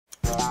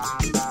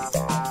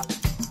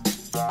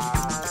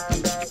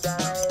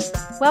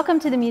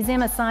Welcome to the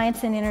Museum of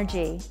Science and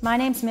Energy. My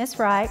name's Miss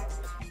Wright,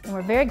 and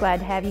we're very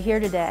glad to have you here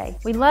today.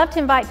 We'd love to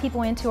invite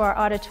people into our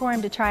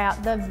auditorium to try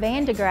out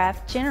the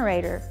Graff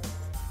Generator.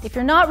 If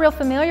you're not real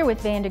familiar with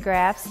Van de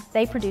Graffs,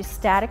 they produce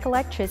static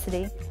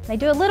electricity. They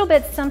do a little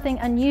bit something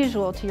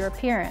unusual to your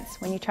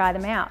appearance when you try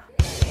them out.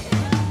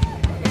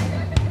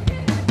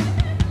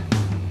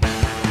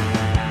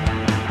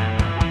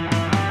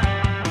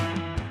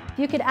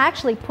 You could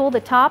actually pull the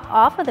top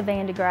off of the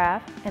Van de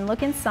Graff and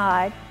look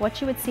inside.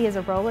 What you would see is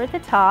a roller at the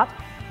top,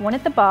 one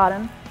at the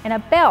bottom, and a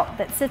belt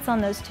that sits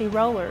on those two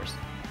rollers.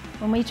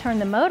 When we turn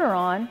the motor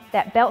on,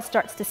 that belt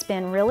starts to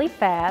spin really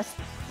fast,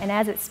 and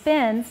as it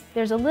spins,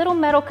 there's a little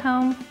metal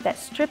comb that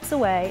strips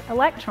away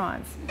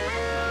electrons.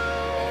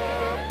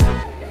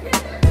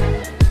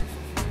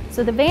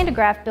 So the Van de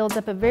Graff builds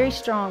up a very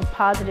strong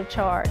positive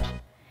charge.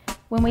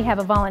 When we have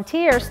a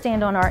volunteer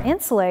stand on our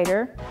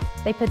insulator,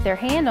 they put their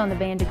hand on the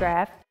Van de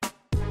Graff.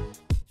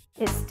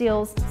 It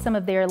steals some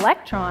of their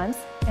electrons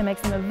and makes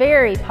them a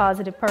very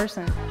positive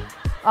person.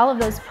 All of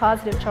those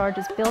positive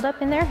charges build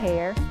up in their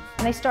hair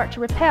and they start to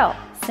repel,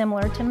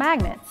 similar to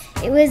magnets.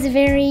 It was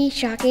very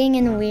shocking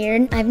and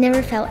weird. I've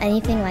never felt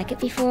anything like it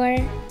before,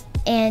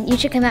 and you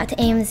should come out to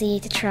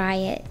AMZ to try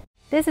it.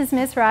 This is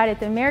Miss Wright at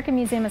the American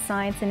Museum of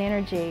Science and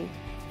Energy.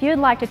 If you would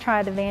like to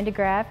try the Van de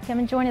Graff, come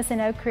and join us in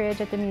Oak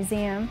Ridge at the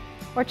museum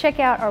or check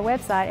out our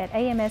website at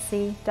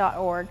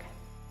amsc.org.